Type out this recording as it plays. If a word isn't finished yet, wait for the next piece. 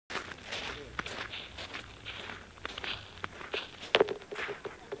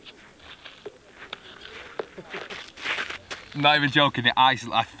I'm not even joking, the ice,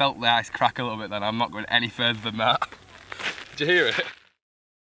 I felt the ice crack a little bit then. I'm not going any further than that. Did you hear it?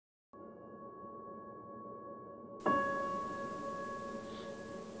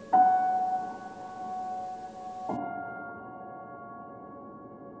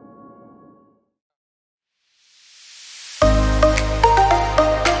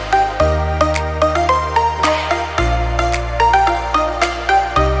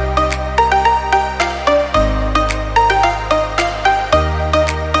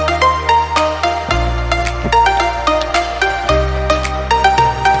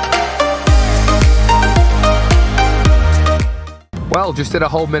 Well, just did a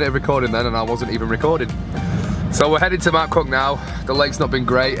whole minute of recording then and I wasn't even recording. So we're headed to Mount Cook now. The lake's not been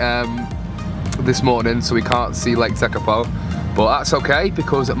great this morning, so we can't see Lake Tekapo. But that's okay,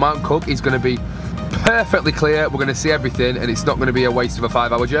 because at Mount Cook is going to be perfectly clear. We're going to see everything and it's not going to be a waste of a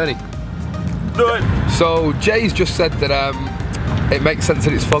 5-hour journey. Do it! So Jay's just said that it makes sense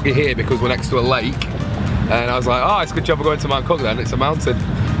that it's foggy here because we're next to a lake. And I was like, oh, it's a good job we're going to Mount Cook then, it's a mountain.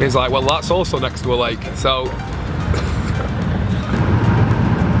 He's like, well, that's also next to a lake. So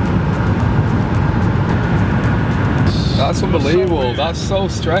that's unbelievable, that's so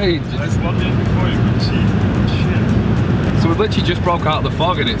strange. That's one day before you could see shit. So we literally just broke out of the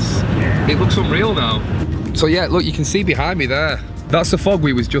fog and it looks unreal now. So yeah, look, you can see behind me there. That's the fog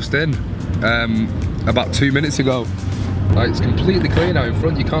we was just in about 2 minutes ago. Like, it's completely clear now in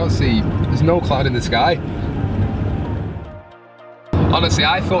front, you can't see, there's no cloud in the sky. Honestly,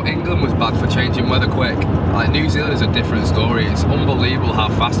 I thought England was bad for changing weather quick. Like, New Zealand is a different story. It's unbelievable how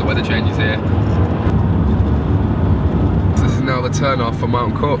fast the weather changes here. This is now the turn off for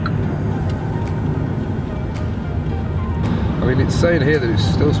Mount Cook. I mean, it's saying here that it's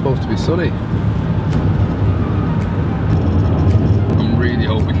still supposed to be sunny. I really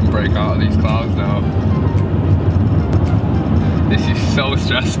hope we can break out of these clouds now. This is so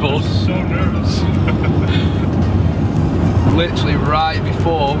stressful. I'm so nervous. Literally right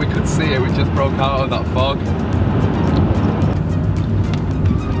before we could see it, we just broke out of that fog.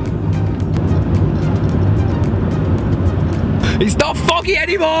 It's not foggy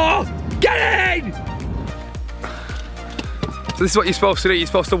anymore! Get in! So this is what you're supposed to do. You're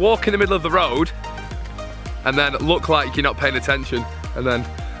supposed to walk in the middle of the road and then look like you're not paying attention. And then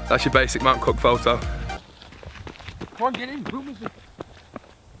that's your basic Mount Cook photo. Come on, get in.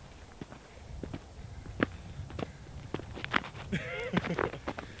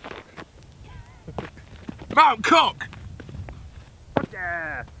 Mount Cook!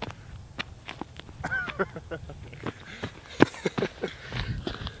 Yeah!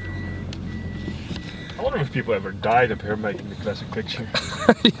 I wonder if people ever died up here making the classic picture.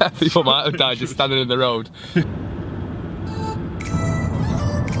 Yeah, people might have died just standing in the road.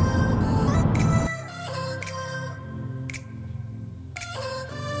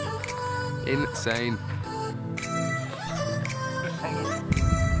 Insane.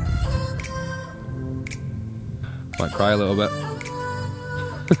 Might cry a little bit.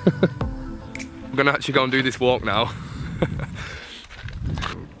 I'm gonna actually go and do this walk now.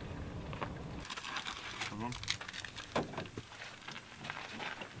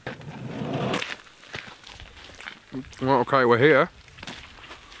 Well, okay, we're here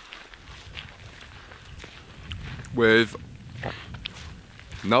with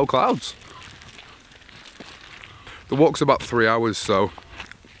no clouds. The walk's about 3 hours, so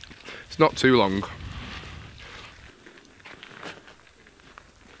it's not too long.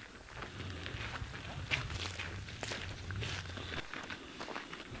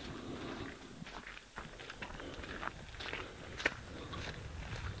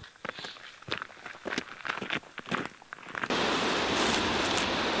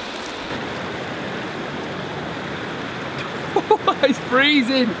 It's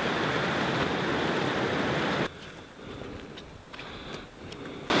freezing!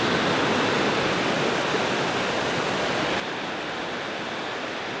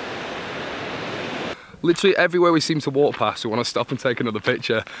 Literally everywhere we seem to walk past, we want to stop and take another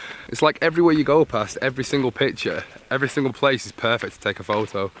picture. It's like everywhere you go past, every single picture, every single place is perfect to take a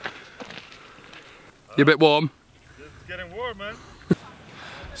photo. You a bit warm? It's getting warm, man.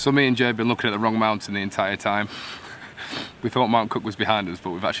 So me and Jay have been looking at the wrong mountain the entire time. We thought Mount Cook was behind us, but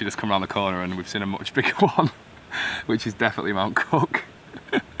we've actually just come around the corner and we've seen a much bigger one, which is definitely Mount Cook.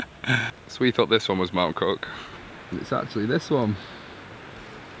 So we thought this one was Mount Cook. It's actually this one,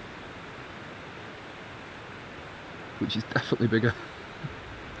 which is definitely bigger.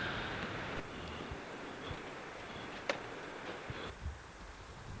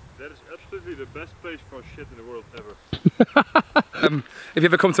 That is absolutely the best place for shit in the world ever. If you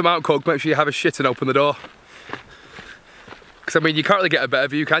ever come to Mount Cook, make sure you have a shit and open the door. Because I mean, you can't really get a better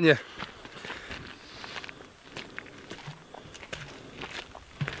view, can you?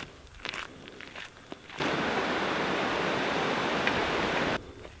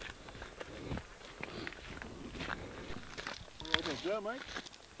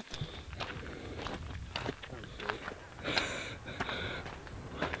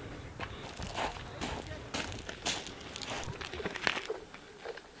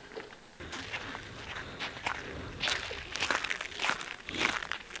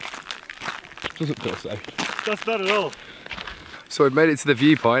 Doesn't feel safe. That's not at all. So we've made it to the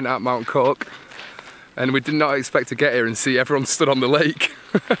viewpoint at Mount Cook, and we did not expect to get here and see everyone stood on the lake.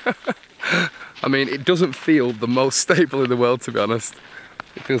 I mean, it doesn't feel the most stable in the world, to be honest.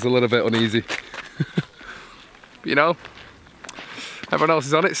 It feels a little bit uneasy. But, you know, everyone else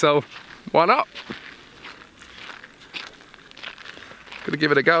is on it, so why not? Gonna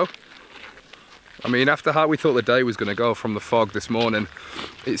give it a go. I mean, after how we thought the day was gonna go from the fog this morning,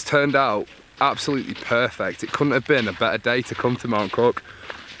 it's turned out absolutely perfect. It couldn't have been a better day to come to Mount Cook.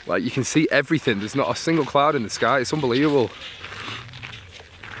 Like, you can see everything. There's not a single cloud in the sky. It's unbelievable.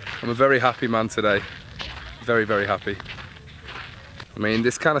 I'm a very happy man today. Very, very happy. I mean,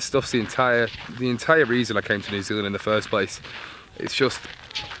 this kind of stuff's the entire reason I came to New Zealand in the first place. It's just,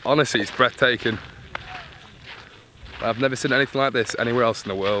 honestly, it's breathtaking. I've never seen anything like this anywhere else in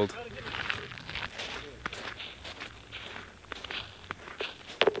the world.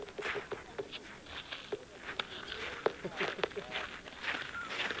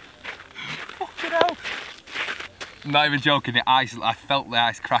 I'm not even joking, I felt the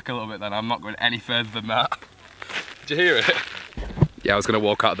ice crack a little bit then. I'm not going any further than that. Did you hear it? Yeah, I was going to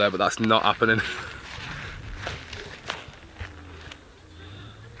walk out there, but that's not happening.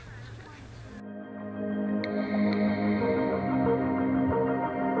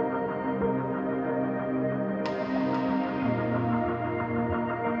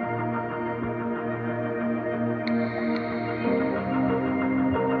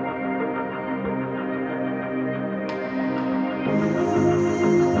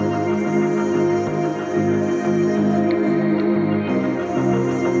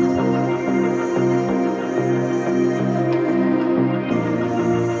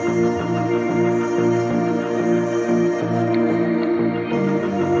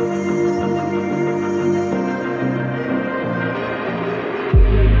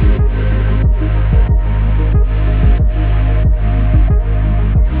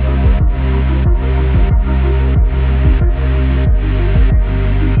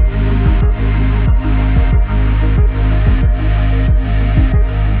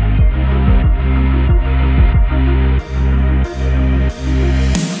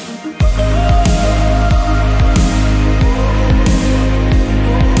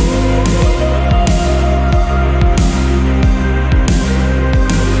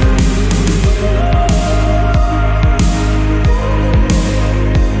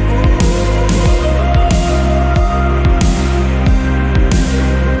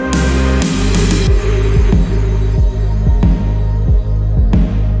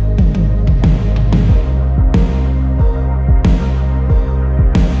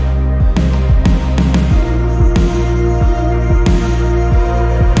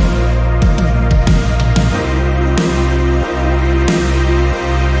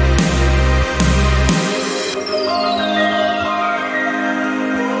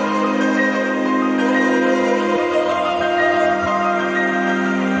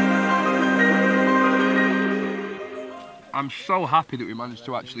 I'm so happy that we managed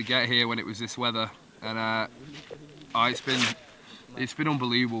to actually get here when it was this weather, and it's been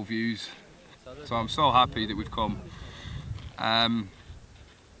unbelievable views. So I'm so happy that we've come.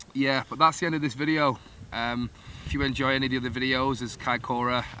 Yeah, but that's the end of this video. If you enjoy any of the other videos, there's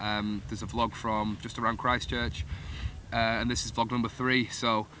Kaikoura, there's a vlog from just around Christchurch, and this is vlog number 3.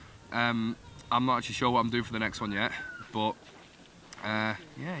 So I'm not actually sure what I'm doing for the next one yet, but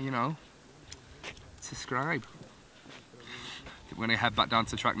yeah, you know, subscribe. We're going to head back down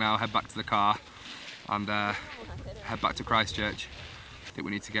to the track now, head back to the car, and head back to Christchurch. I think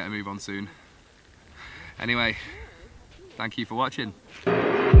we need to get a move on soon. Anyway, thank you for watching.